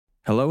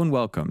Hello and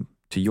welcome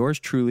to yours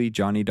truly,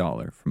 Johnny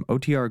Dollar from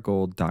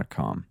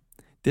OTRGold.com.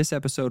 This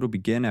episode will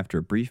begin after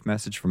a brief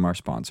message from our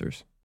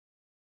sponsors.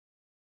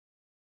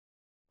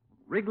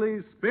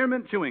 Wrigley's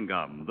Spearmint Chewing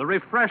Gum, the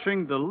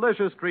refreshing,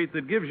 delicious treat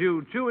that gives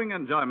you chewing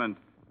enjoyment,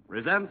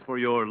 presents for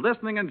your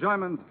listening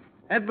enjoyment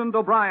Edmund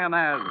O'Brien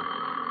as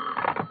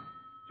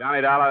Johnny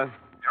Dollar.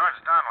 George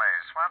Donnelly,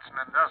 Swanson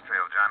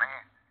Industrial, Johnny.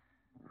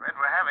 Afraid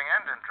we're having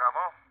engine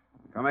trouble.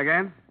 Come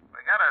again? We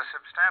got a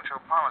substantial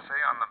policy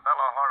on the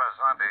Belo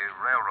Horizonte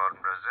Railroad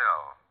in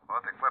Brazil,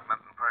 both equipment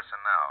and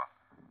personnel.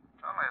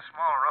 It's only a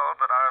small road,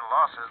 but our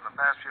losses in the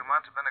past few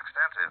months have been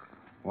extensive.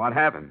 What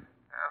happened?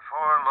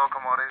 4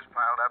 locomotives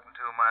piled up in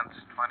 2 months,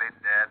 20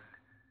 dead.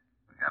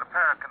 We got a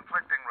pair of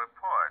conflicting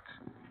reports.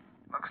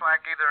 Looks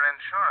like either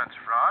insurance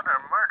fraud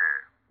or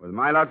murder. With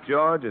my luck,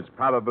 George, it's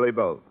probably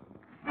both.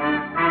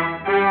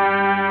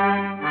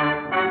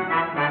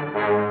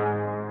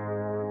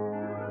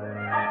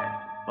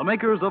 the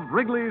makers of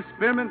Wrigley's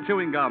Spearmint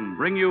Chewing Gum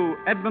bring you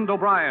Edmund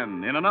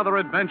O'Brien in another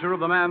adventure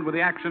of the man with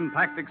the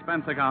action-packed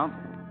expense account,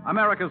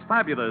 America's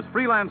fabulous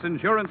freelance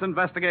insurance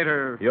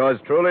investigator. Yours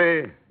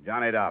truly,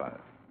 Johnny Dollar.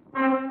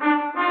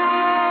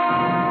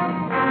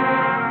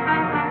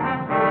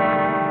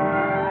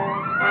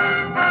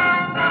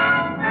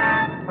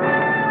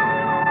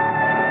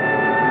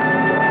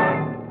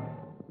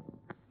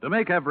 To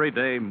make every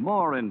day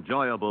more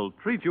enjoyable,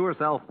 treat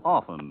yourself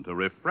often to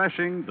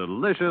refreshing,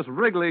 delicious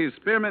Wrigley's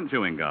Spearmint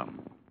Chewing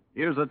Gum.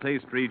 Here's a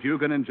taste treat you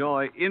can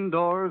enjoy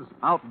indoors,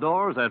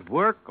 outdoors, at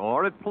work,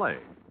 or at play.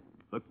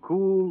 The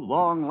cool,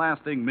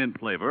 long-lasting mint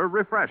flavor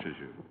refreshes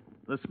you.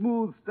 The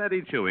smooth,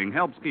 steady chewing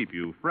helps keep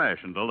you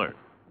fresh and alert.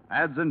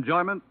 Adds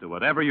enjoyment to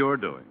whatever you're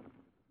doing.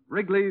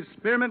 Wrigley's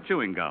Spearmint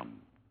Chewing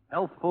Gum.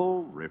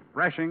 Healthful,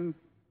 refreshing,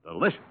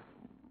 delicious.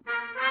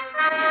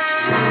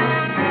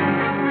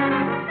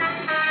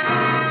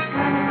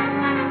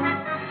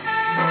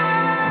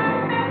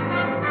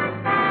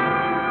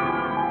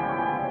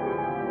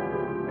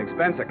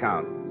 Expense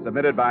account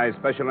submitted by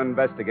Special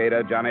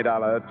Investigator Johnny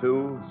Dollar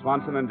to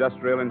Swanson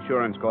Industrial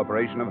Insurance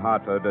Corporation of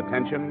Hartford.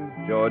 Attention,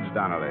 George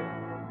Donnelly.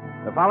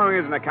 The following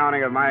is an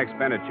accounting of my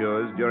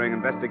expenditures during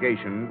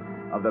investigation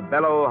of the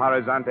Belo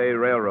Horizonte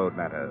Railroad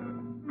matter.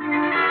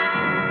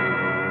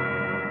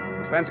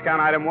 Expense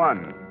account item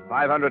 1,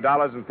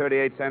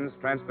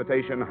 $500.38,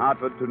 transportation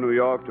Hartford to New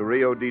York to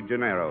Rio de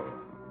Janeiro.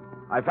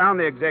 I found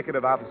the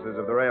executive offices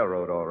of the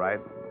railroad, all right.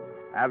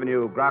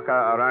 Avenue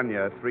Graca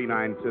Arana,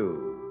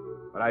 392.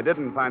 But I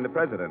didn't find the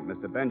president,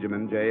 Mr.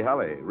 Benjamin J.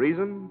 Hulley.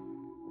 Reason?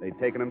 They'd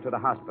taken him to the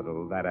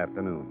hospital that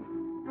afternoon.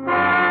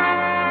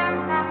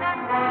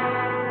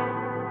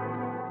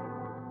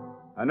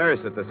 A nurse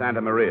at the Santa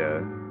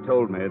Maria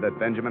told me that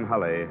Benjamin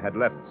Hulley had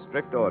left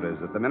strict orders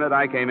that the minute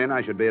I came in,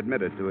 I should be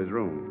admitted to his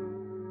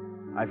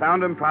room. I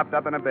found him propped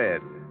up in a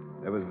bed.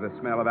 There was the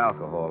smell of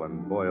alcohol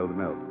and boiled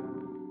milk.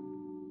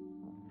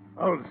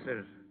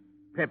 Ulcers.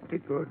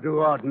 Peptic or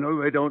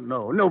duodenal, they don't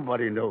know.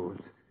 Nobody knows.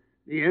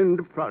 The end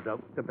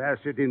product of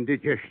acid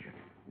indigestion.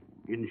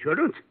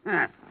 Insurance?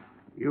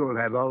 You'll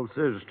have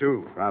ulcers,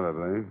 too.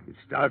 Probably. It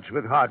starts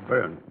with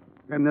heartburn,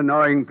 then the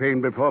gnawing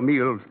pain before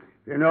meals,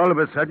 then all of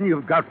a sudden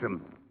you've got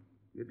them.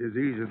 The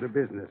disease of the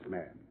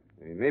businessman.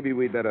 Hey, maybe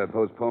we'd better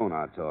postpone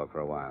our talk for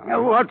a while.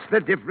 Now, what's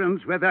the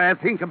difference whether I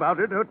think about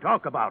it or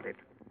talk about it?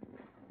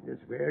 This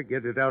way,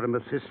 get it out of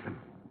my system.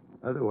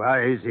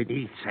 Otherwise, it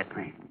eats at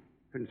me.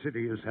 Consider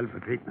yourself a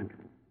treatment.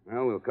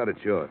 Well, we'll cut it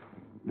short.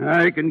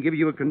 I can give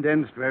you a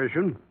condensed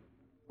version.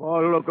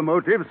 4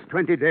 locomotives,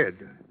 20 dead.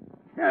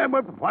 Yeah,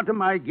 but what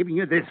am I giving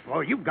you this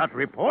for? You've got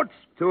reports.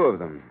 2 of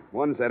them.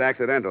 One said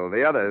accidental.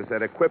 The other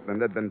said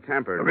equipment had been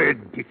tampered with.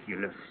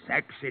 Ridiculous.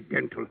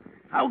 Accidental.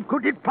 How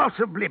could it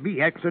possibly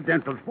be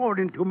accidental? 4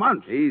 in 2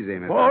 months. Easy,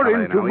 Mr. 4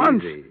 Hulley, in 2 now,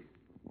 months. Easy.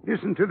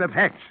 Listen to the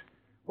facts.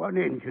 One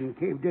engine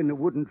caved in a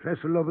wooden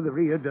trestle over the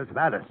Rio dos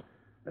Valas.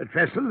 A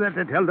trestle that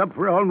had held up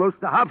for almost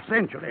a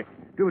half-century.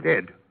 2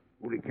 dead.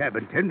 Only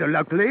cabin tender,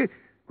 luckily,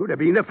 could have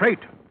been a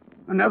freight.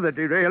 Another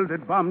derailed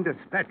at Bom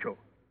Despacho.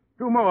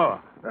 2 more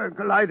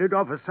collided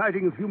off a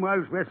siding a few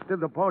miles west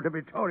of the port of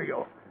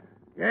Vittorio.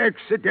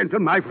 Accidental,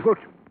 my foot.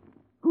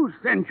 Who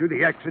sent you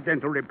the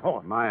accidental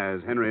report?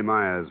 Myers, Henry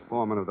Myers,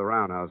 foreman of the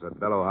roundhouse at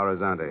Belo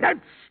Horizonte. That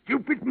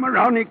stupid,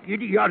 moronic,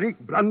 idiotic,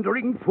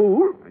 blundering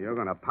fool? You're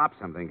going to pop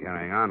something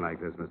carrying on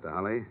like this, Mr.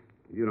 Hulley.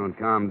 If you don't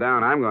calm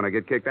down, I'm going to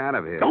get kicked out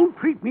of here. Don't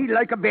treat me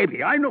like a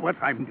baby. I know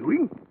what I'm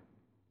doing.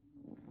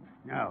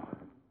 Now,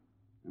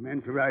 I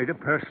meant to write a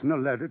personal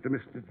letter to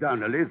Mr.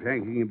 Donnelly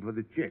thanking him for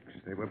the checks.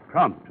 They were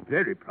prompt,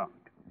 very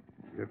prompt.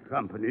 Your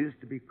company's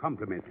to be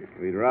complimented.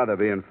 We'd rather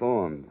be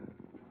informed.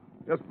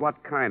 Just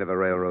what kind of a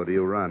railroad do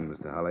you run,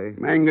 Mr. Hulley?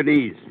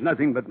 Manganese.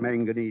 Nothing but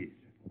manganese.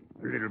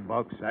 A little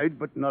bauxite,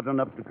 but not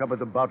enough to cover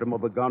the bottom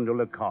of a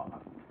gondola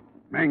car.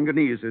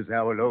 Manganese is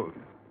our load.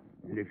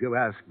 And if you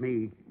ask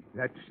me,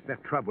 that's the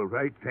trouble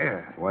right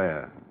there.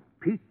 Where?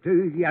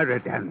 Peter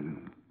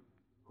Yaradan.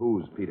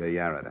 Who's Peter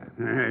Yarada?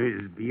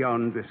 He's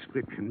beyond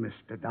description,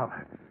 Mr.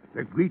 Dollar.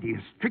 The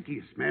greediest,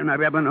 trickiest man I've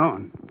ever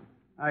known.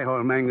 I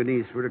haul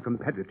manganese for a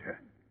competitor.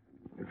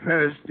 At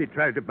first, he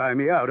tried to buy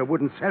me out. I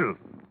wouldn't sell.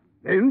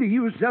 Then he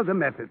used other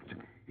methods.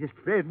 He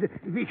spread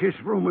vicious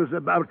rumors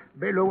about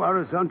Belo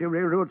Horizonte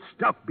Railroad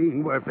stock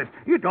being worthless.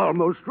 It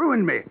almost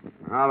ruined me.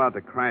 How about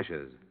the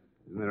crashes?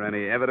 Isn't there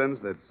any evidence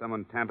that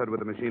someone tampered with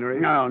the machinery?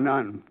 No,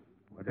 none.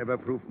 Whatever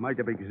proof might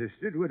have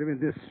existed would have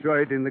been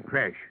destroyed in the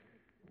crash.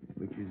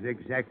 Which is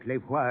exactly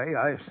why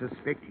I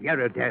suspect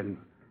Yaradan.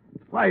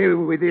 Why,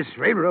 with this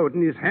railroad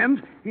in his hands,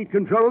 he'd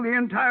control the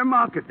entire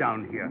market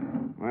down here.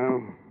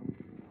 Well,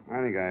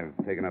 I think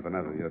I've taken up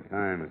enough of your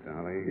time, Mr.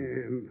 Holly.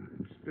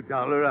 Mr.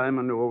 Dollar, I'm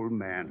an old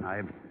man.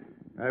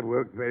 I've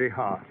worked very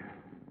hard.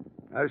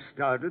 I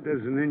started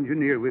as an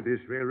engineer with this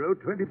railroad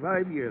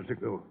 25 years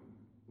ago.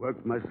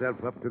 Worked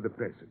myself up to the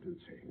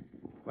presidency.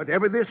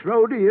 Whatever this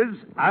road is,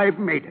 I've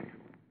made it.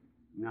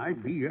 And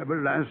I'd be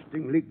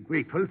everlastingly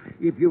grateful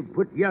if you'd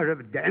put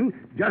Yaradan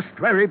just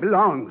where he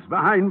belongs,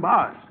 behind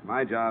bars.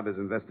 My job is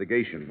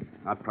investigation,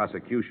 not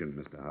prosecution,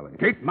 Mr. Holly.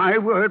 Take my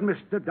word,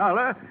 Mr.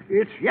 Dollar,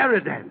 it's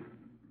Yaradan.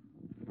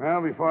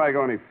 Well, before I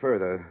go any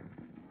further,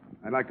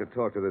 I'd like to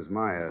talk to this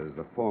Myers,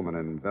 the foreman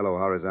in Belo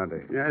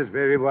Horizonte. Yes,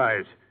 very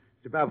wise.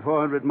 It's about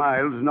 400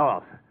 miles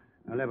north.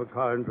 I'll have a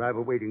car and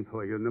driver waiting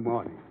for you in the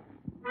morning.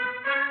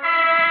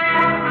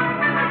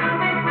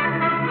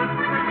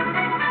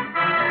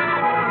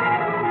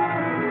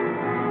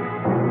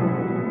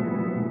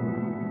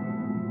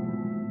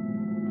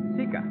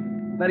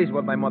 That is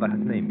what my mother has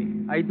named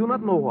me. I do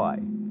not know why.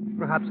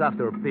 Perhaps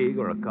after a pig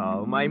or a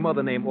cow. My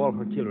mother named all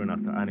her children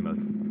after animals.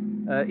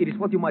 It is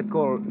what you might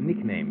call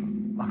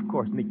nickname. Of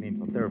course, nicknames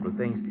are terrible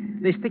things.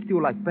 They stick to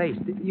you like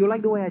paste. You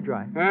like the way I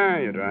drive? Ah,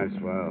 you drive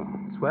swell.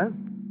 Swell?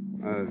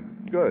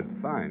 Good,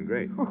 fine,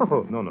 great.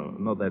 Oh, no,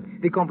 not that.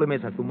 The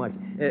compliments are too much.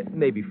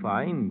 Maybe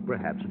fine,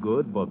 perhaps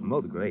good, but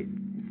not great.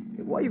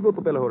 Why you go to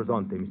Belo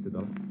Horizonte, Mr.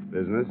 Dollar?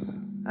 Business?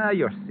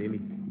 You're silly.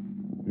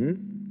 Hmm?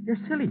 You're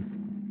silly.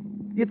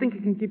 You think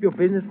you can keep your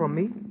business from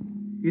me?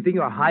 You think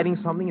you are hiding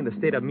something in the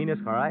state of Minas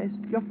Gerais?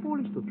 You're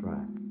foolish to try.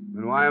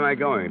 Then why am I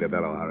going to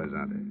Belo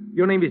Horizonte?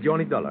 Your name is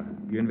Johnny Dollar.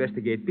 You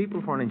investigate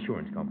people for an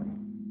insurance company.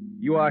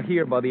 You are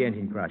here by the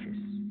engine crashes.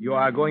 You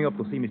are going up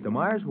to see Mr.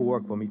 Myers, who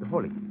worked for Mr.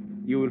 Holly.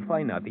 You will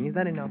find nothing. Is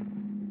that enough?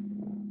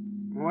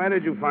 Why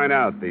did you find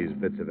out these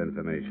bits of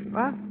information?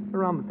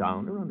 Around the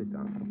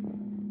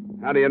town.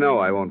 How do you know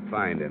I won't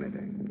find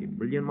anything? A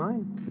brilliant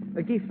mind.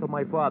 A gift of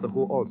my father,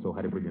 who also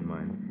had a brilliant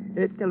mind.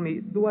 Tell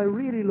me, do I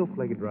really look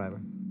like a driver?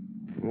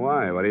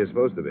 Why? What are you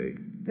supposed to be?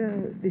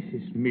 This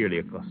is merely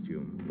a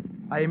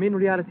costume. I am in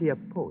reality a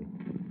poet,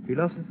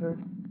 philosopher,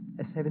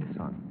 a seventh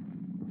son.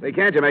 Say,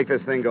 can't you make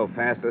this thing go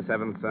faster,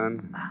 seventh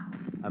son?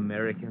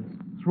 Americans.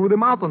 Through the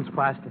mountains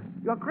faster.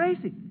 You're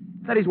crazy.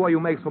 That is why you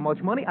make so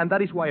much money, and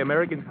that is why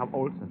Americans have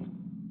ulcers.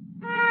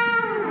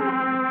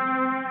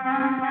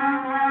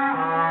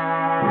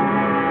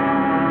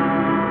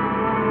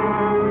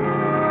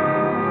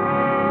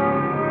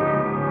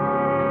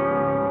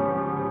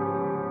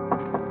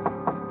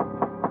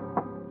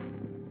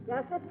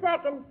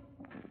 Second.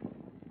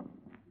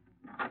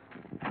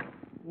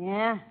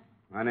 Yeah?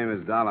 My name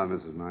is Dollar,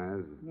 Mrs.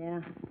 Myers.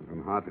 Yeah.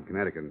 From Hartford,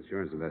 Connecticut,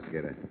 insurance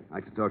investigator. I'd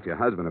like to talk to your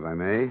husband, if I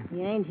may.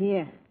 He ain't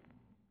here.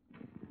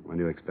 When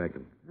do you expect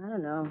him? I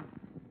don't know.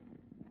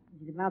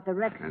 Is it about the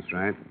wreck? That's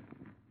right.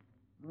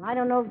 Well, I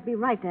don't know if it'd be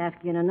right to ask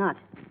you or not.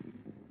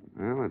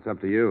 Well, it's up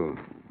to you.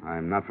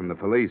 I'm not from the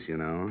police, you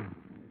know.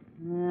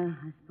 Yeah,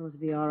 I suppose it'd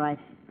be all right.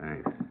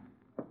 Thanks.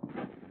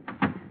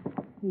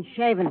 He's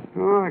shaving.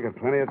 Oh, I got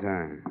plenty of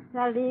time.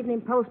 Saturday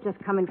Evening Post just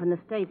come in from the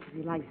States, if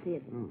you'd like to see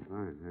it. Oh,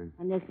 fine, thanks.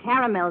 And there's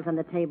caramels on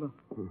the table.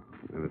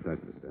 Never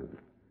touched the stuff.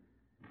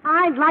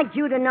 I'd like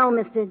you to know,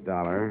 Mr.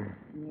 Dollar.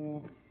 Yeah.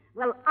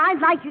 Well, I'd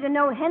like you to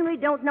know Henry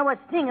don't know a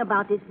thing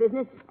about this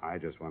business. I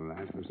just wanted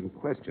to ask him some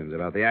questions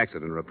about the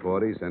accident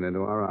report he sent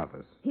into our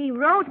office. He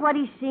wrote what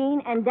he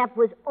seen, and that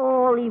was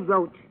all he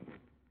wrote.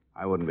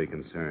 I wouldn't be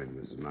concerned,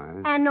 Mrs.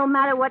 Myers. And no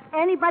matter what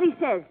anybody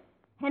says,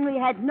 Henry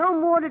had no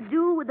more to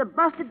do with the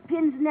busted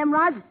pins in them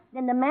rods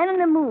than the man in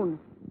the moon.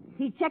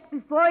 He checked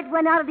before it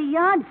went out of the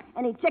yard,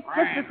 and he checked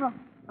just before...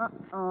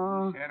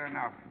 Uh-oh. Said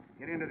enough.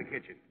 Get into the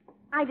kitchen.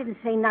 I didn't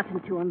say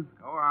nothing to him.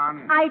 Go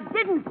on. I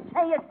didn't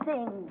say a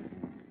thing.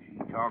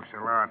 She talks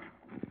a lot.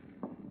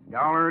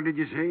 Dollar, did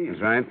you see?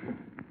 That's right.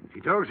 She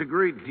talks a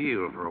great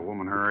deal for a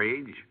woman her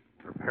age.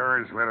 Her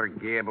parents let her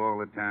gab all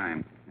the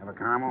time. Have a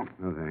caramel?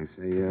 No, thanks.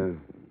 Hey,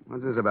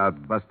 what's this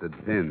about busted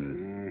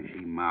pins? Yeah,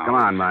 she mouths. Come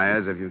on,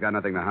 Myers. If you've got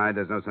nothing to hide,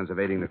 there's no sense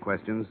evading the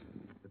questions.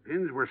 The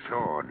pins were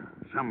sawed.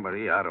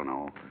 Somebody, I don't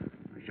know.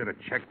 I should have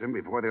checked them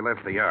before they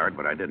left the yard,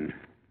 but I didn't.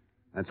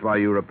 That's why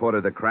you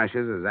reported the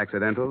crashes as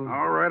accidental?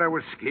 All right, I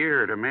was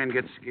scared. A man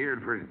gets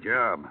scared for his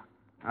job.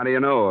 How do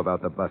you know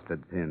about the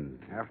busted pins?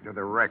 After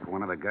the wreck,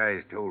 one of the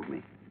guys told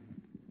me.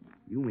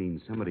 You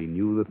mean somebody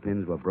knew the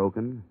pins were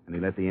broken, and he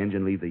let the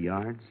engine leave the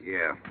yards?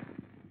 Yeah.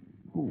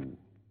 Who?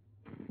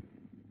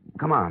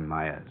 Come on,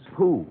 Myers.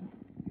 Who?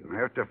 You'll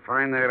have to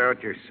find that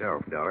out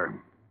yourself, Dollar.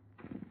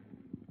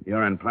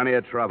 You're in plenty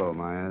of trouble,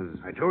 Myers.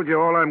 I told you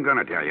all I'm going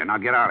to tell you. Now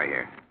get out of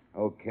here.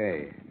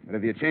 Okay. But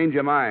if you change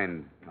your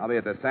mind, I'll be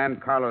at the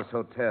San Carlos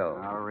Hotel.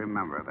 I'll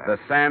remember that. The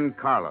San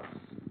Carlos.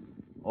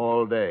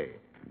 All day.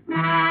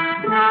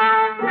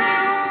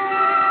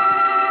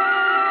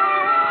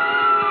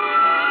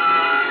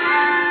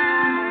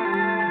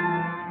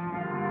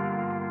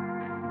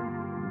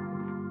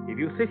 If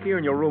you sit here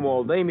in your room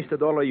all day, Mr.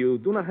 Dollar, you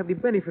do not have the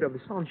benefit of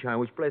the sunshine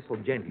which plays so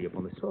gently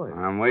upon the soil.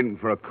 I'm waiting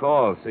for a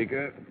call,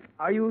 Seeker.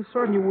 Are you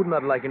certain you would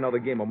not like another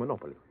game of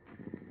Monopoly?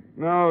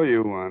 No,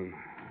 you won.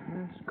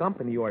 Yes,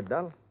 company, you are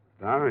dull.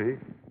 Sorry.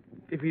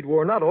 If it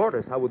were not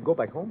orders, I would go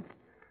back home.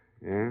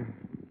 Yeah?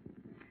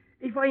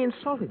 If I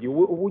insulted you,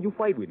 would you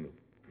fight with me?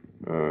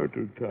 Oh,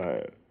 too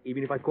tired.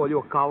 Even if I call you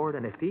a coward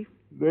and a thief?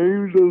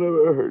 Names will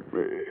never hurt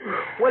me.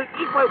 Well,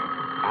 if I...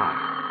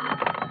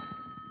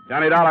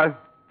 Johnny Dollar.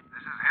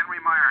 This is Henry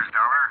Myers,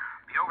 Dollar.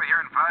 Be over here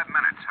in 5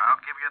 minutes. I'll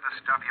give you the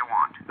stuff you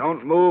want.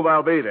 Don't move,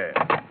 I'll be there.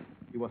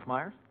 You want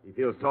Myers? He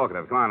feels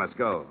talkative. Come on, let's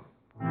go.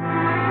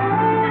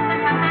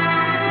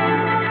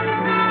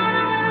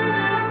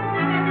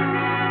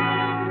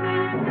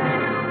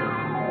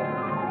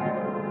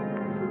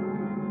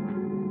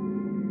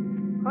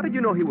 How did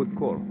you know he would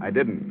call? I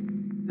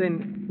didn't.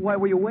 Then why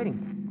were you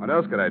waiting? What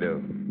else could I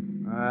do?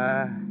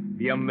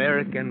 The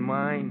American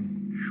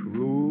mind.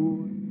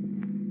 Shrewd.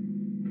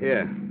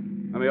 Here.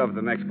 Let me over to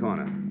the next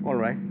corner. All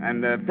right.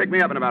 And pick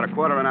me up in about a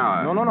quarter of an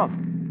hour. No.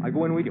 I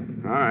go in with you.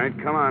 All right,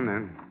 come on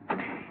then.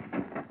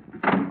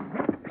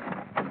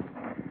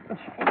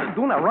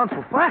 Do not run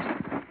so fast.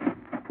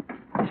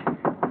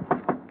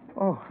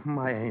 Oh,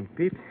 my ain't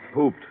peeped.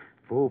 Pooped.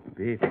 Poop,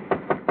 peep.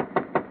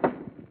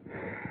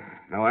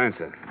 No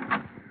answer.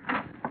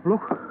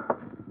 Look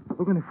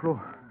on the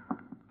floor.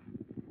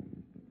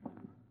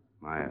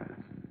 Myers.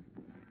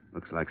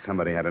 Looks like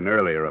somebody had an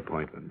earlier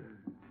appointment.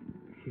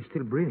 He's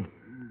still breathing.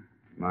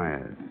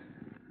 Myers.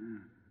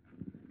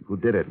 Who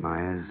did it,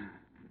 Myers?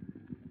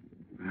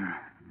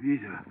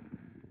 Vita.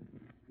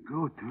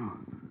 Go to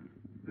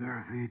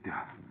Vera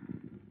Vita.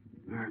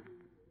 Vera...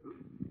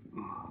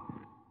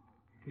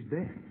 He's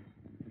dead.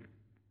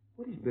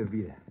 What is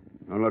Bervida?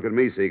 Don't look at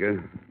me,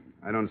 Seeker.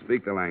 I don't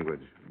speak the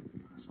language.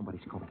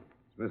 Somebody's coming.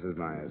 It's Mrs.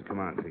 Myers. Come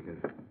on, Seeker.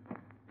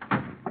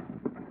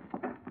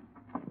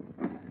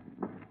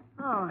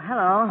 Oh,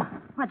 hello.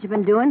 What you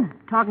been doing?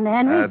 Talking to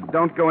Henry?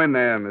 Don't go in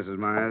there, Mrs.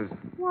 Myers.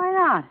 Why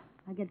not?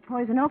 I get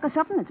poison oak or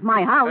something? It's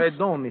my house.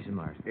 Don't, Mrs.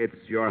 Myers.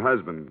 It's your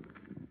husband.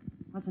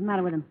 What's the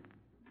matter with him?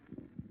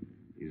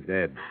 He's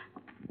dead.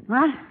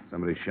 What?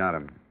 Somebody shot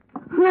him.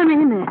 Let me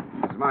in there.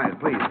 Mrs. Myers,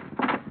 please.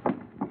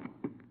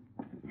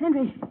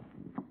 Henry,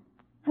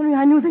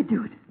 I knew they'd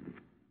do it.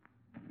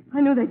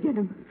 I knew they'd get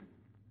him.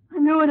 I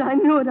knew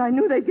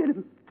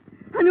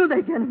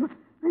they'd get him.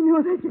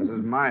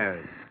 Mrs.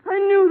 Myers. I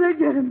knew they'd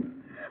get him.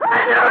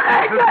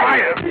 Mrs.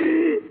 Myers!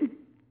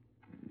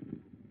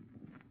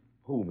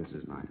 Who,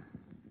 Mrs. Myers?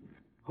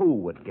 Who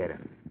would get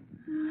him?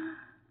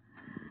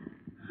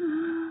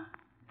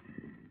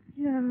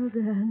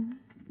 Yaradan.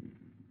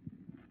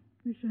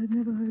 Wish I'd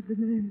never heard the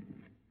name.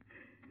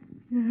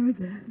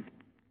 Yaradan.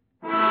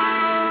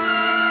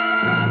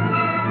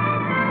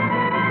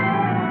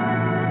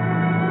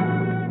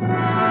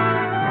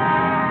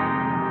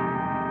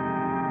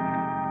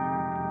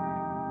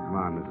 Come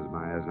on, Mrs.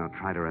 Myers. Now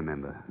try to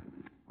remember.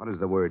 What does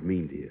the word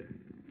mean to you?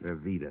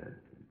 Vervita.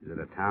 Is it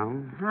a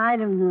town? I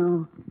don't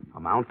know. A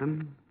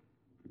mountain?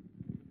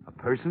 A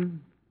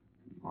person?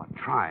 Oh,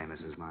 try,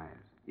 Mrs. Myers.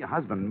 Your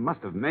husband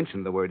must have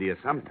mentioned the word to you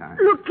sometime.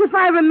 Look, if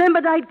I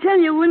remembered, I'd tell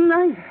you, wouldn't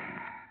I?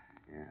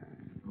 Yeah.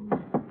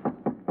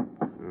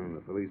 Well,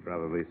 the police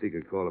probably seek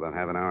a call about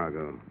half an hour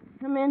ago.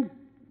 Come in.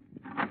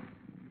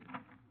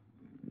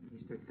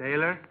 Mr.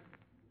 Taylor?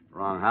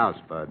 Wrong house,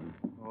 Bud.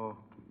 Oh,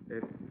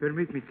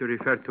 permit me to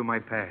refer to my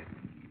pad.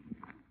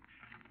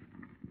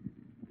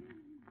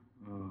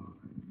 Oh,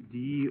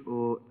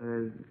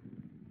 Dollar?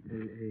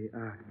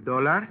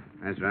 Dollar?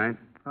 That's right.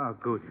 Oh,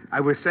 good.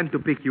 I was sent to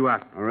pick you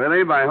up. Oh,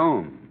 really? By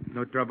whom?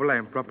 No trouble. I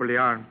am properly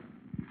armed.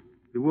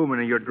 The woman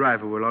and your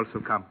driver will also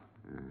come.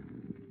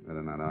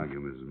 Better not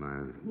argue, Mrs.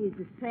 Myers. He's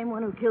the same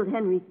one who killed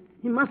Henry.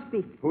 He must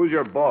be. Who's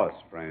your boss,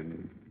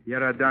 friend?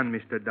 Yaradan,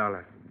 Mr.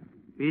 Dollar.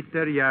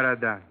 Peter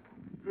Yaradan.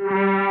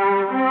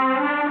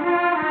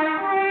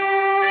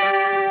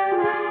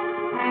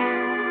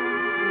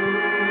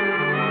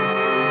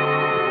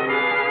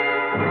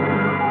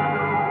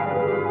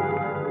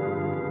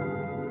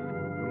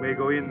 You may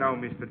go in now,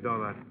 Mr.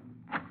 Dollar.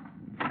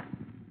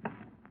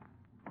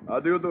 How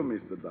do you do,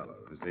 Mr. Dollar?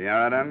 Mr.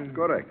 Yaradan?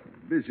 Correct.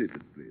 Be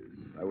seated, please.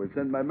 I will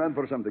send my man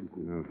for something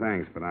cool. No,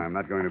 thanks, but I'm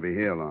not going to be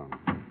here long.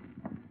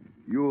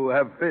 You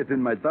have faith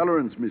in my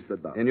tolerance, Mr.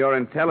 Dollar. In your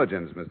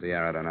intelligence, Mr.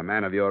 Yaradan, a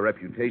man of your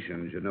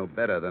reputation should know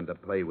better than to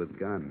play with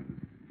guns.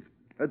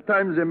 At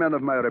times, a man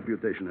of my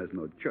reputation has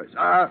no choice.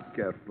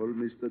 Careful,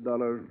 Mr.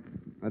 Dollar.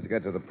 Let's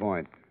get to the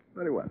point.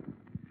 Very well.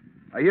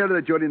 I hear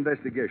that your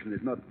investigation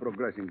is not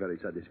progressing very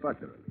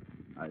satisfactorily.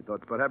 I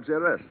thought perhaps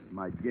arrest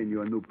might gain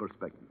you a new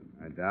perspective.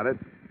 I doubt it.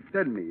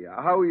 Tell me,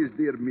 how is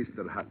dear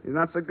Mr. Hutt? He's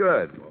not so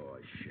good. Oh,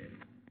 shame.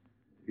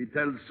 He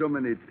tells so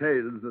many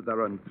tales that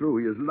are untrue.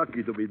 He is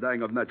lucky to be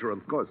dying of natural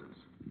causes.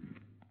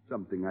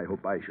 Something I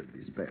hope I should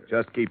be spared.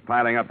 Just keep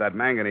piling up that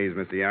manganese,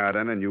 Mr.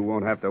 Yaradan, and you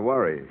won't have to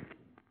worry.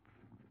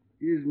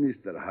 Is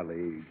Mr.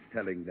 Holly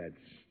telling that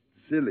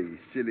silly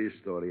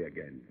story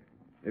again?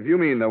 If you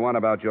mean the one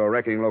about your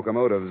wrecking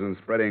locomotives and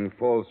spreading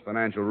false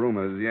financial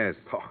rumors, yes.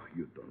 Oh,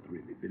 you don't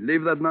really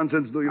believe that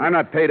nonsense, do you? I'm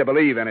not paid to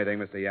believe anything,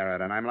 Mr.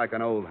 Yarradin. I'm like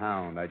an old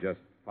hound. I just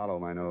follow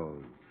my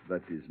nose.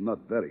 That is not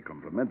very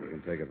complimentary.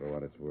 You can take it for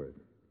what it's worth.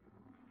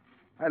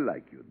 I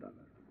like you, Dollar.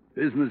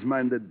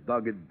 Business-minded,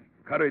 dogged,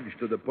 courage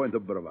to the point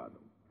of bravado.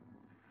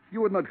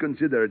 You would not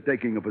consider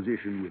taking a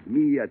position with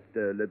me at,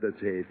 let us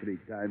say, 3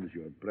 times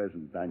your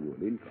present annual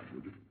income,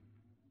 would you?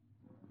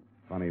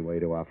 Funny way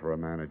to offer a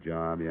man a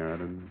job,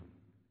 Yarradin.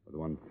 With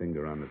one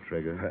finger on the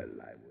trigger.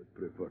 Well, I would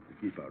prefer to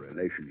keep our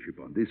relationship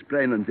on this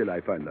plane until I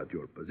find out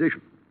your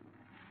position.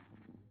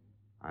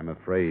 I'm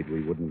afraid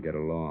we wouldn't get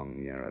along,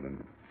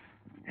 Yarradin.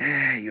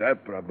 You are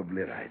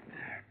probably right.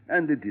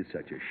 And it is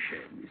such a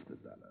shame,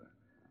 Mr. Dollar.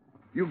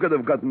 You could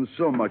have gotten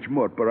so much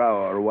more per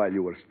hour while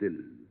you were still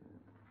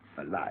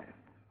alive.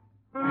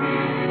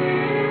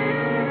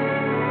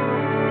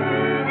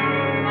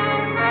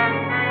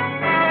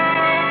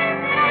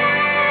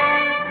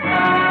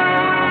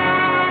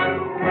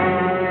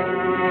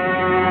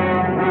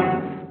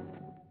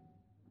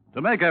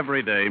 To make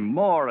every day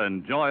more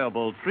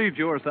enjoyable, treat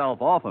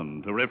yourself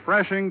often to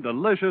refreshing,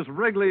 delicious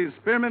Wrigley's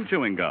Spearmint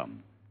Chewing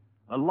Gum.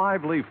 A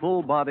lively,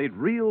 full-bodied,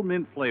 real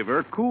mint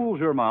flavor cools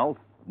your mouth,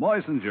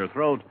 moistens your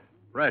throat,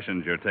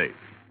 freshens your taste.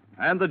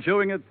 And the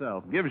chewing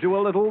itself gives you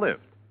a little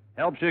lift,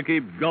 helps you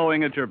keep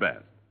going at your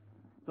best.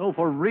 So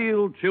for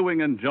real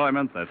chewing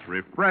enjoyment that's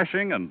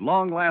refreshing and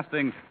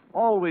long-lasting,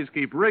 always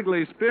keep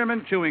Wrigley's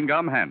Spearmint Chewing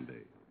Gum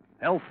handy.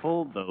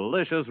 Healthful,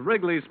 delicious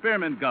Wrigley's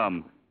Spearmint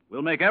Gum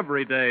will make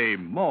every day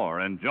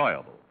more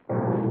enjoyable.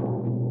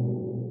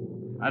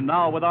 And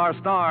now, with our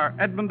star,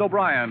 Edmund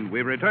O'Brien,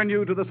 we return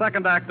you to the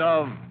second act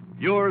of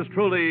Yours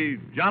Truly,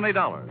 Johnny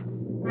Dollar.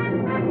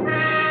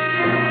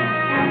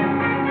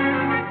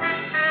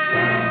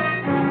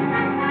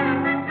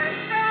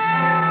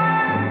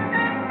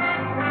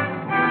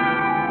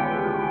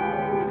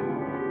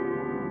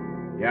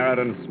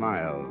 Yarradin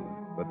smiled,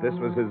 but this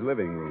was his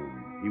living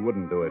room. He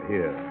wouldn't do it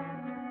here.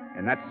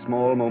 In that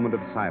small moment of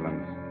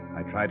silence,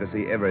 I tried to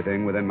see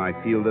everything within my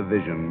field of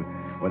vision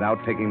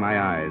without taking my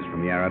eyes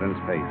from Yarradin's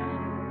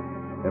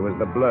face. There was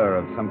the blur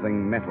of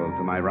something metal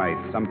to my right,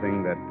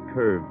 something that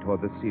curved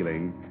toward the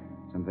ceiling,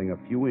 something a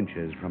few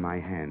inches from my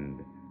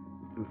hand.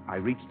 I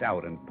reached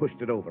out and pushed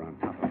it over on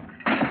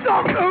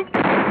top of him.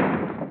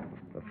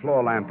 The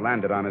floor lamp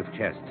landed on his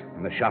chest,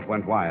 and the shot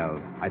went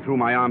wild. I threw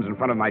my arms in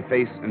front of my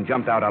face and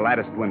jumped out a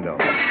latticed window.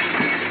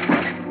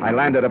 I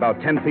landed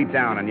about 10 feet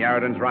down in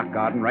Yarradin's rock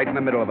garden, right in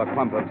the middle of a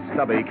clump of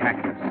stubby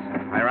cactus.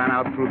 I ran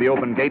out through the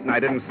open gate, and I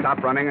didn't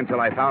stop running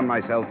until I found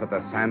myself at the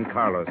San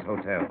Carlos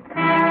Hotel.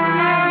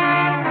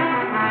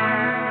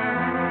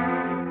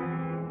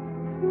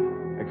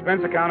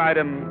 Expense account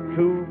item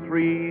 2,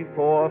 3,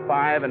 4,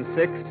 5, and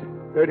 6,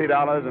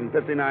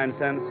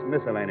 $30.59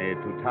 miscellany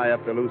to tie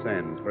up the loose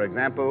ends. For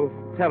example,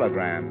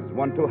 telegrams,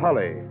 one to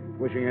Holly,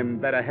 wishing him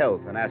better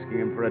health and asking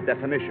him for a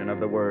definition of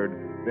the word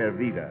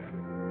Vervida.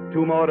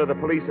 2 more to the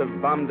police of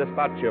Bam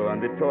Despacho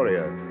and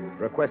Victoria,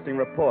 requesting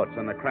reports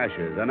on the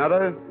crashes.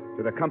 Another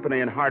to the company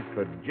in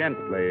Hartford,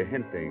 gently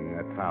hinting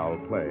at foul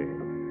play.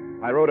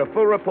 I wrote a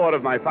full report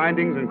of my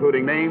findings,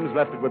 including names,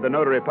 left it with the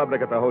notary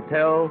public at the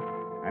hotel,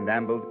 and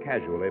ambled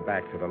casually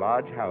back to the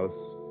large house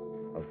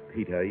of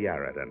Peter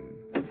Yarradin.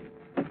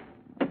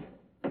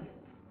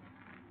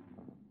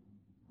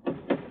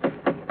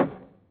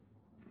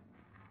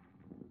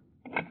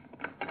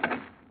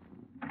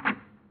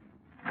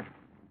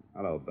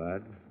 Hello,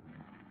 Bud.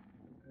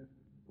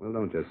 Well,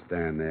 don't just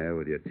stand there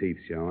with your teeth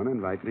showing.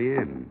 Invite me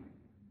in.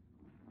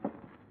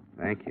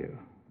 Thank you.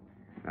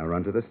 Now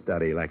run to the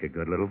study like a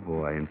good little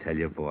boy and tell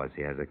your boss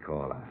he has a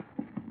caller.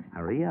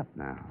 Hurry up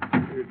now.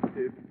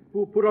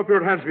 Put up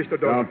your hands, Mr.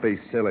 Dollar. Don't be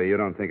silly. You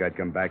don't think I'd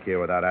come back here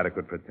without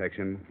adequate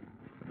protection?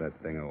 Put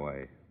that thing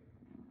away.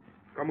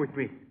 Come with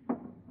me.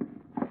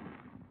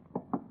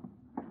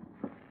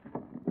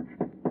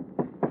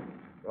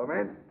 Come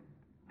in.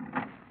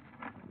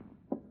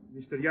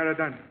 Mr.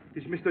 Yarradin,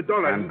 it's Mr.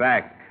 Dollar. I'm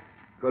back.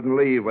 Couldn't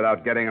leave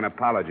without getting an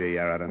apology,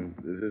 Yarradin.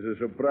 This is a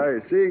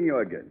surprise seeing you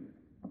again.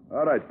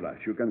 All right,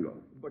 Flash, you can go.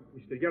 But,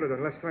 Mr.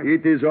 Yarradin, last time...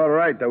 It is all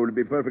right. I will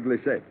be perfectly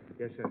safe.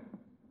 Yes, sir.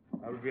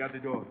 I will be at the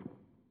door.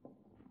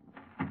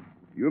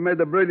 You made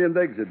a brilliant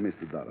exit,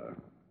 Mr. Dollar.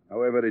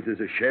 However, it is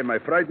a shame I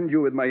frightened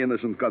you with my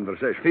innocent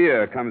conversation.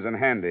 Fear comes in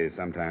handy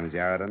sometimes,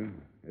 Yarradin.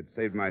 It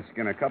saved my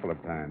skin a couple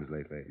of times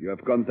lately. You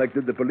have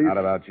contacted the police? Not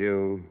about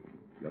you.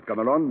 You have come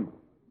alone?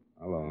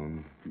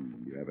 Alone.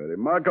 You have a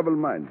remarkable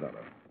mind,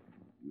 Dollar.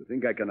 You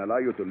think I can allow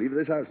you to leave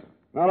this house?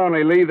 Not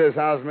only leave this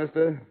house,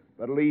 mister,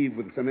 but leave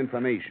with some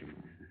information.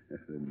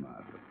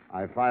 Marvelous.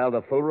 I filed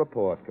a full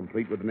report,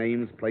 complete with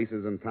names,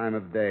 places, and time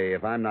of day.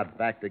 If I'm not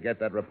back to get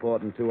that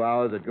report in 2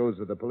 hours, it goes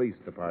to the police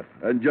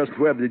department. And just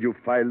where did you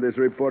file this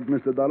report,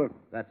 Mr. Dollar?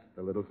 That's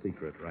the little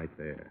secret right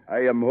there. I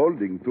am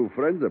holding 2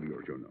 friends of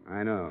yours, you know.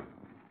 I know.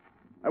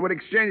 I would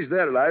exchange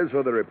their lives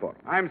for the report.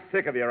 I'm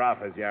sick of your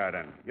offers,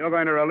 Yarradin. You're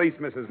going to release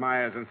Mrs.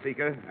 Myers and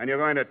Seeker, and you're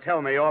going to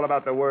tell me all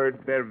about the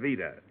word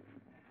Bervida.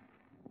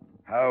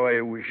 How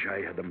I wish I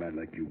had a man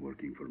like you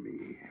working for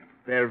me.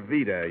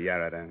 Pervita,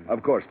 Yaradan.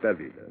 Of course,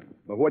 Pervita.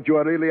 But what you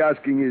are really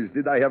asking is,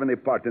 did I have any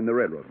part in the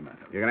railroad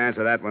matter? You can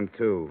answer that one,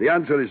 too. The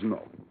answer is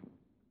no.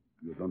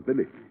 You don't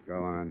believe me.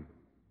 Go on.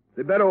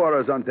 The Belo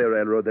Horizonte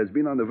Railroad has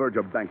been on the verge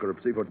of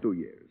bankruptcy for 2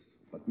 years.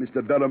 But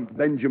Mr.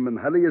 Benjamin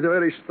Halley is a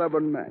very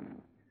stubborn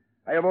man.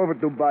 I have offered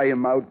to buy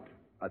him out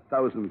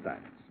 1,000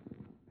 times.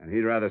 And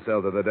he'd rather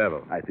sell to the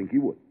devil. I think he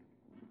would.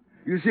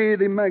 You see,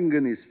 the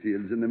manganese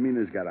fields in the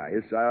Minas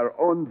Gerais are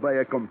owned by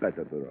a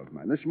competitor of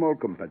mine. A small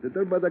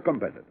competitor, but a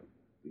competitor.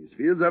 These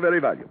fields are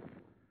very valuable.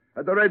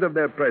 At the rate of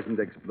their present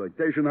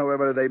exploitation,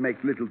 however, they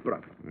make little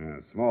profit.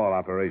 Small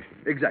operation.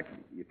 Exactly.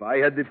 If I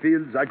had the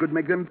fields, I could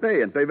make them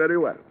pay, and pay very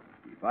well.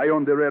 If I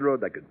owned the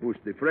railroad, I could boost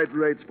the freight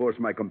rates, force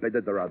my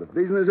competitor out of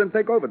business, and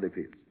take over the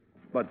fields.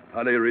 But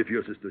Halley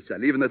refuses to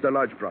sell, even at a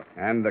large profit.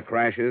 And the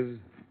crashes?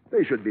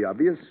 They should be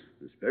obvious,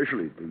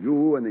 especially to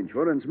you, an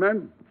insurance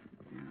man.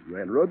 His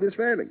railroad is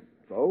failing.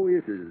 So he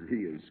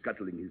is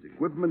scuttling his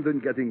equipment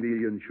and getting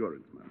the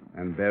insurance money.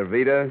 And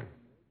Pervita?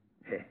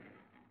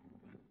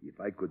 If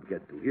I could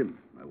get to him,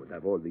 I would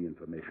have all the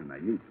information I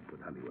need to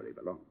put Halley where he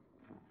belongs.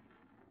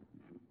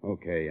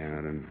 Okay,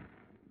 Aaron.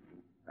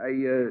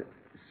 I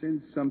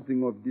sense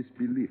something of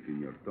disbelief in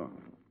your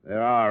tone.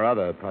 There are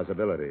other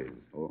possibilities.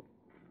 Oh?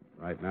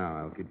 Right now,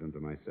 I'll keep them to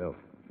myself.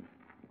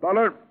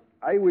 Dollar,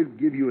 I will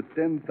give you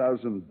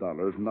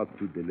 $10,000 not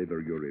to deliver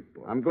your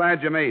report. I'm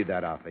glad you made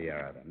that offer,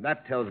 Yaradan.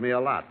 That tells me a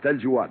lot.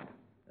 Tells you what?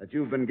 That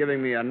you've been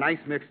giving me a nice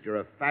mixture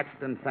of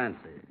fact and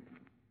fancy.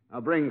 Now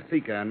bring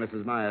Sika and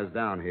Mrs. Myers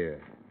down here.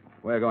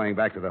 We're going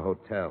back to the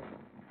hotel.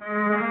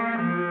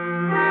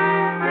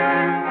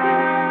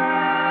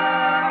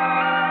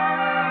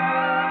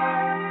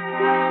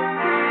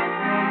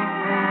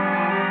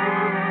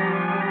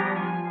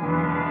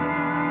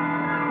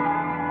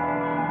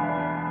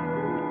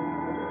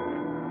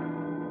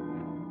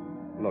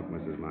 Look,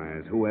 Mrs.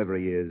 Myers, whoever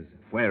he is,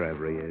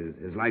 wherever he is,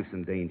 his life's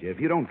in danger.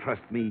 If you don't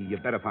trust me, you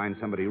better find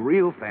somebody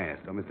real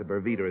fast, or Mr.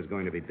 Pervita is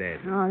going to be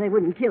dead. Oh, they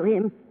wouldn't kill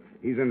him.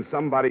 He's in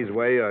somebody's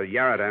way, or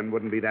Yaradan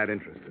wouldn't be that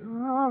interested.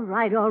 All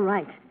right, all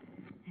right.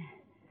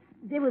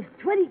 There was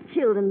 20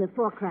 killed in the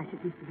 4 crashes,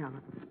 Mr.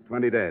 Dollar.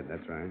 20 dead,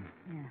 that's right.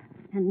 Yeah.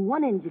 And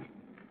 1 injured.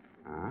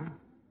 Ah?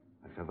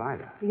 A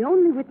survivor. The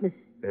only witness.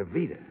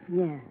 Pervita.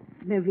 Yeah,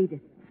 Pervita.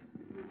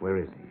 Where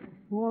is he?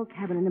 Small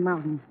cabin in the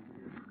mountains.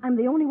 I'm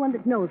the only one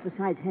that knows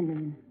besides Henry,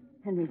 and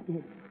Henry's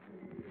dead.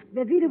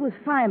 Pervita was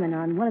fireman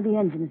on one of the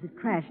engines that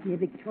crashed near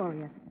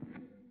Victoria.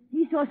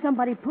 He saw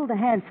somebody pull the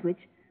hand switch,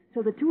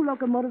 so the 2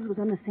 locomotives was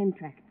on the same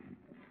track.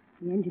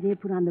 The engineer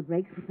put on the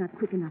brakes, but not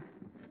quick enough.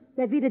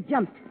 Pervita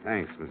jumped.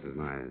 Thanks, Mrs.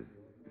 Myers.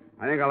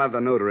 I think I'll have the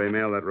notary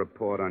mail that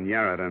report on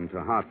Yaradan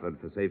to Hartford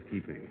for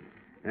safekeeping.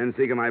 And,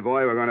 Sika, my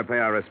boy, we're going to pay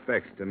our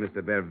respects to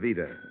Mr.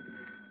 Pervita.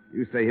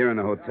 You stay here in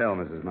the hotel,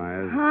 Mrs.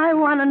 Myers. I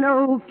want to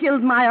know who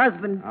killed my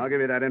husband. I'll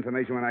give you that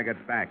information when I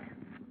get back.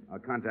 I'll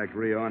contact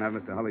Rio and have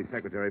Mr. Hulley's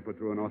secretary put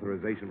through an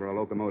authorization for a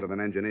locomotive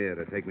and engineer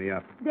to take me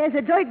up. There's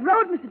a dirt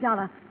road, Mr.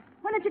 Dollar.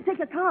 Why don't you take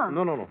a car?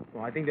 No.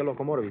 I think the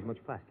locomotive is much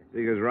faster.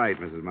 Sika's right,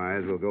 Mrs.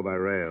 Myers. We'll go by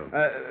rail.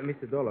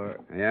 Mr. Dollar.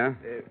 Yeah?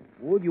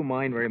 Would you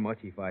mind very much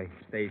if I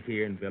stayed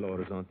here in Belo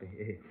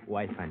Horizonte?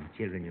 Wife and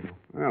children, you know.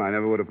 Well, I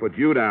never would have put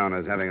you down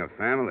as having a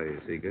family,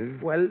 Sika.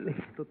 Well,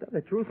 to tell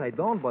the truth, I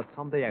don't, but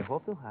someday I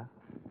hope to have.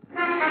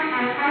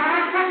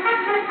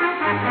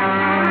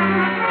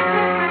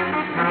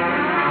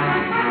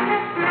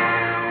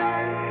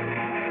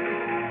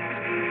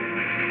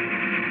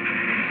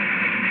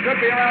 Should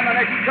be around the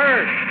next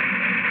curve.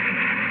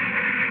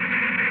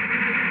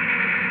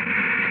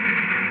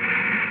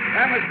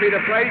 That must be the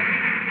place.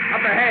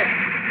 Up ahead.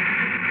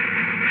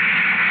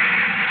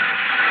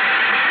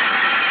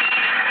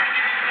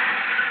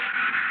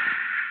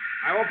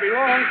 I won't be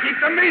long. Keep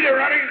the meter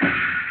running.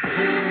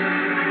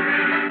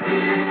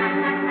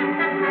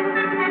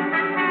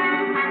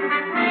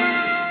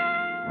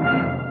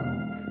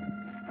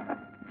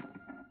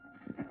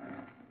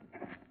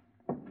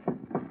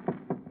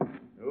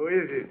 Who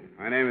is it?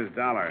 My name is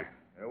Dollar.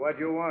 What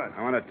do you want?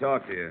 I want to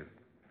talk to you.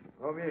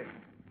 Come in.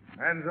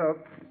 Hands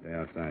up. Stay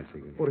outside,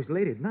 Sika. Oh, it's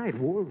late at night.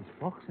 Wolves,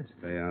 foxes.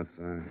 Stay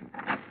outside.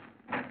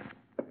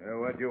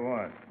 What do you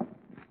want?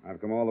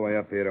 I've come all the way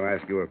up here to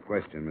ask you a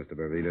question, Mr.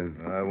 Pervita.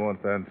 I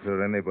won't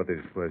answer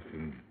anybody's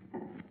questions.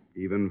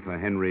 Even for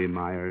Henry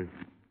Myers?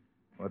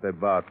 What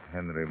about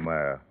Henry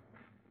Meyer?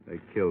 They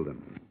killed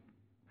him.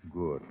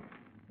 Good.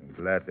 I'm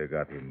glad they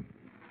got him.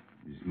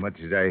 As much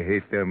as I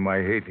hate them,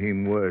 I hate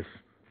him worse.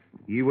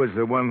 He was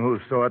the one who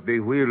sought the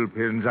wheel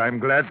pins. I'm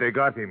glad they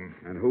got him.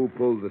 And who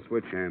pulled the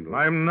switch handle?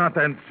 I'm not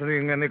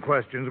answering any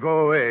questions.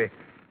 Go away.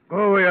 Go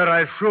away or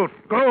I shoot.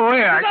 Go away.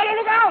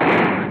 Look out!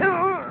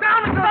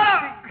 Down, Mr. Dollar!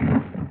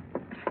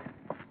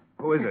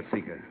 Who is it,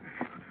 Sika?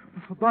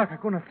 It's so dark I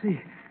could not see.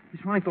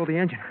 He's running toward the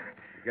engine.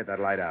 Get that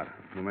light out.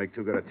 We'll make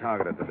too good a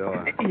target at the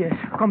door. Yes,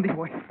 come this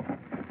way.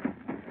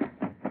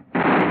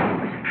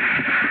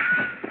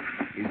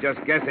 He's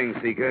just guessing,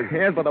 Sika.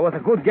 Yes, but that was a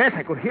good guess.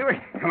 I could hear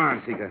it. Come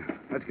on, Sika.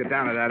 Let's get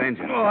down to that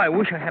engine. Oh, I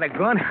wish I had a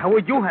gun. I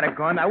wish you had a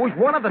gun. I wish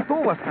one of the 2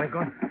 of us had a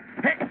gun.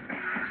 Hey,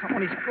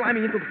 Someone is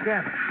climbing into the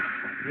cab.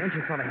 The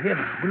engine's on ahead.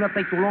 Will not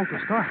take too long to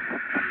start.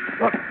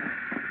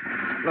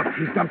 Look,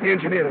 he's dumped the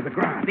engineer to the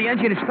ground. The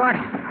engine is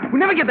starting. We'll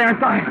never get there in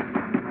time.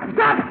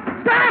 Stop!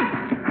 Stop!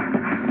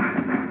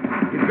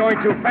 He's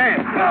going too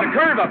fast. There's a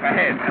curve up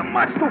ahead.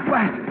 Much too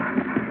fast.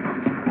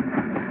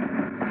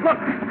 Look!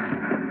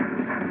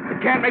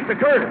 It can't make the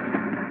curve.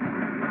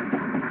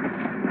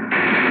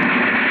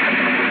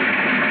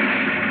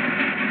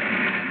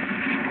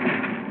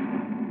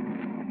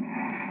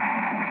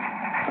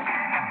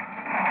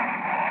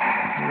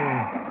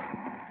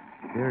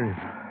 There is.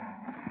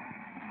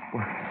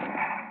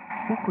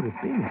 Who could it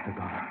be, Mr.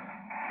 Dollar?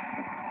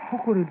 Who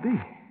could it be?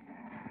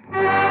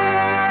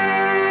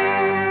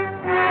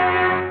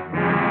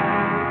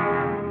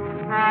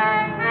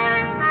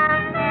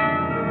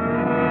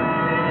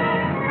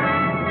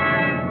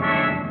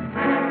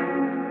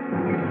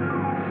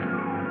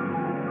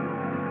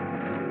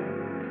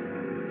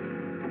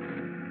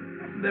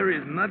 There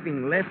is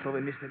nothing left of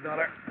it, Mr.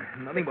 Dollar.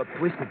 Nothing but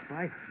twisted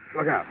pipe.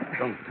 Look out.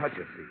 Don't touch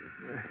it, Caesar.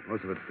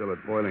 Most of it's still at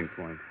boiling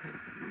point.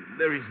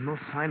 There is no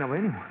sign of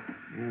anyone.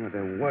 Yeah, but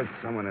there was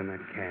someone in that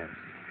cab.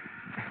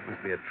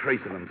 Must be a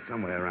trace of them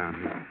somewhere around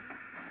here.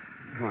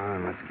 Come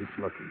on, let's keep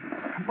looking.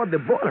 But the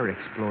boiler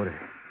exploded.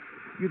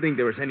 You think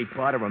there was any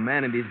part of a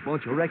man in this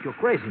bunch who wrecked you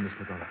crazy,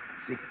 Mr. Dollar?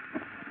 See?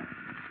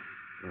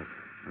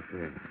 Look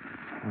there.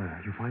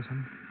 You find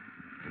something?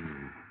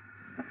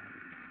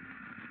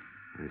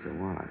 There's a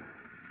wallet.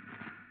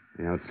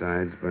 The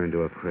outside's burned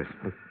to a crisp.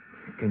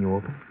 Can you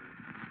open?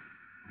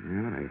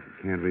 Yeah, but I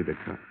can't read the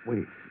cut.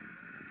 Wait.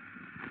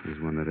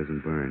 There's one that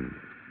isn't burned.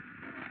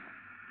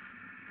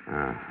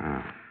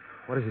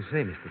 What does it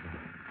say, Mr. Dollar?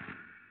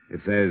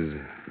 It says,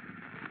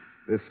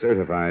 this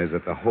certifies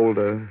that the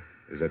holder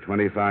is a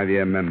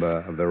 25-year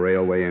member of the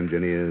Railway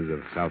Engineers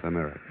of South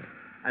America.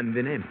 And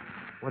the name?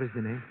 What is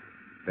the name?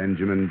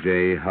 Benjamin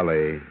J.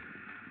 Hulley,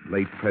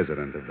 late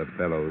president of the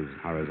Bellows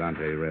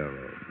Horizonte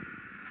Railroad.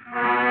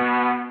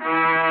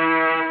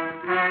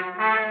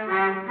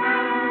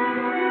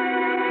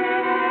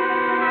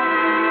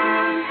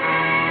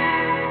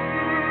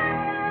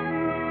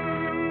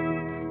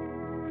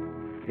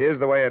 Here's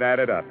the way it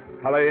added up.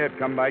 Hulley had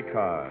come by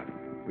car.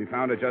 We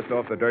found it just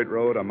off the dirt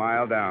road a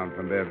mile down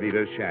from their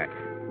Vita's shack.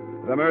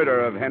 The murder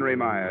of Henry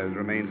Myers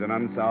remains an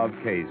unsolved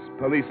case.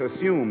 Police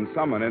assume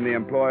someone in the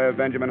employ of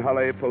Benjamin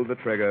Hulley pulled the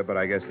trigger, but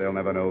I guess they'll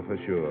never know for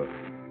sure.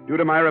 Due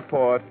to my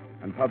report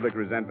and public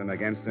resentment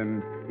against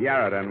him,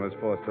 Yarradan was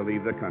forced to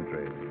leave the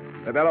country.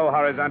 The Belo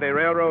Horizonte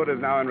Railroad is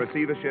now in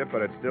receivership,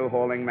 but it's still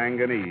hauling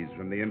manganese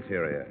from the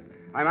interior.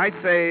 I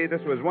might say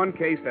this was one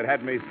case that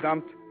had me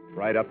stumped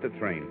right up to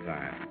train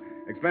time.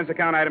 Expense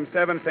account item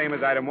 7, same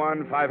as item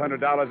 1,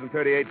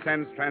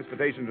 $500.38.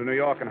 Transportation to New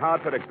York and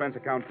Hartford. Expense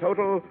account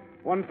total,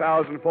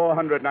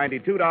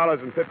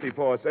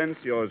 $1,492.54.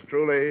 Yours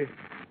truly,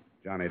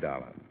 Johnny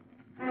Dollar.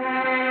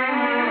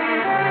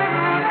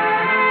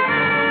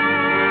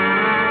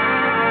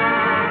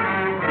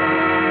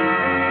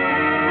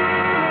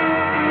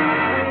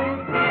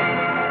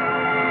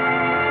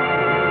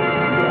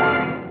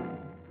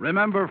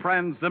 Remember,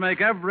 friends, to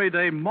make every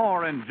day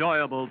more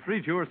enjoyable,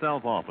 treat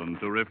yourself often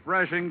to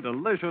refreshing,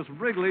 delicious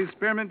Wrigley's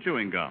Spearmint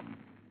Chewing Gum.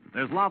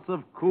 There's lots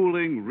of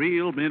cooling,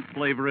 real mint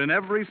flavor in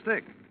every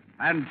stick.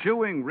 And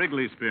chewing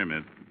Wrigley's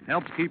Spearmint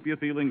helps keep you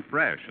feeling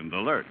fresh and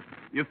alert.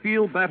 You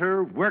feel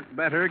better, work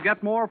better,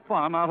 get more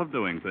fun out of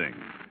doing things.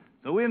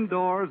 So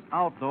indoors,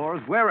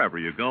 outdoors, wherever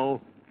you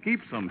go,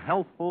 keep some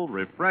healthful,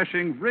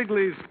 refreshing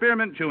Wrigley's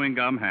Spearmint Chewing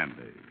Gum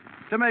handy.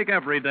 To make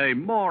every day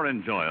more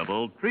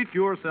enjoyable, treat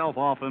yourself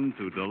often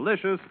to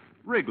delicious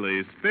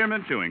Wrigley's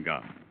Spearmint Chewing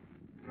Gum.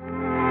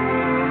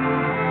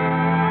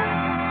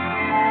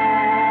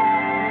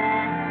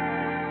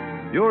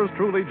 Yours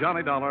truly,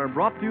 Johnny Dollar,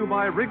 brought to you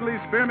by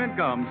Wrigley's Spearmint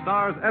Gum,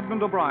 stars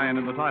Edmund O'Brien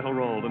in the title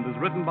role and is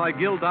written by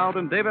Gil Dowd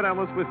and David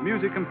Ellis with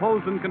music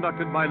composed and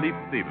conducted by Leap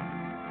Stevens.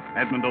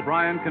 Edmund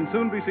O'Brien can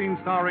soon be seen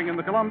starring in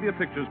the Columbia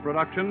Pictures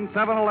production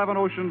 711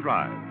 Ocean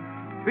Drive.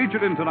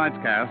 Featured in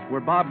tonight's cast were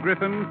Bob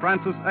Griffin,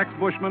 Francis X.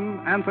 Bushman,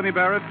 Anthony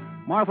Barrett,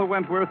 Martha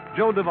Wentworth,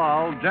 Joe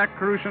Duvall, Jack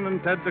Carushin,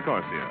 and Ted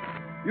DeCorsia.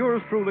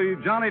 Yours truly,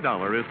 Johnny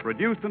Dollar, is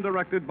produced and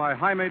directed by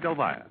Jaime Del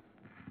Valle.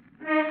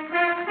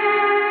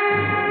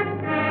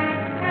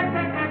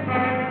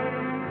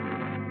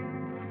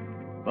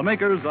 The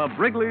makers of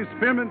Wrigley's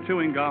Spearmint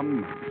Chewing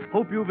Gum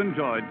hope you've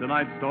enjoyed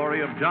tonight's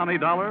story of Johnny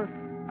Dollar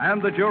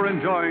and that you're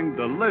enjoying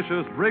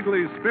delicious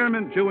Wrigley's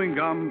Spearmint Chewing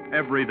Gum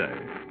every day.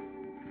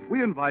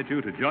 We invite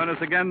you to join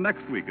us again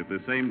next week at the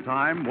same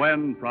time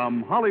when,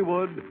 from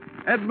Hollywood,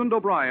 Edmund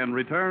O'Brien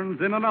returns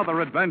in another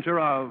adventure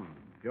of...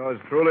 Yours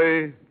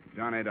truly,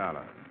 Johnny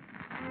Dollar.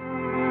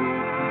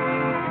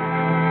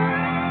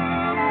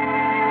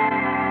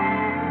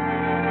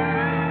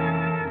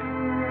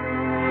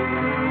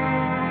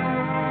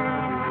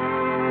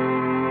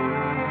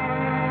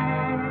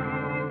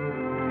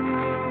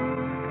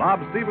 Bob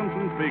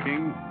Stevenson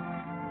speaking.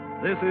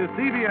 This is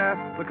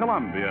CBS, the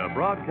Columbia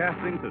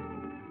Broadcasting System.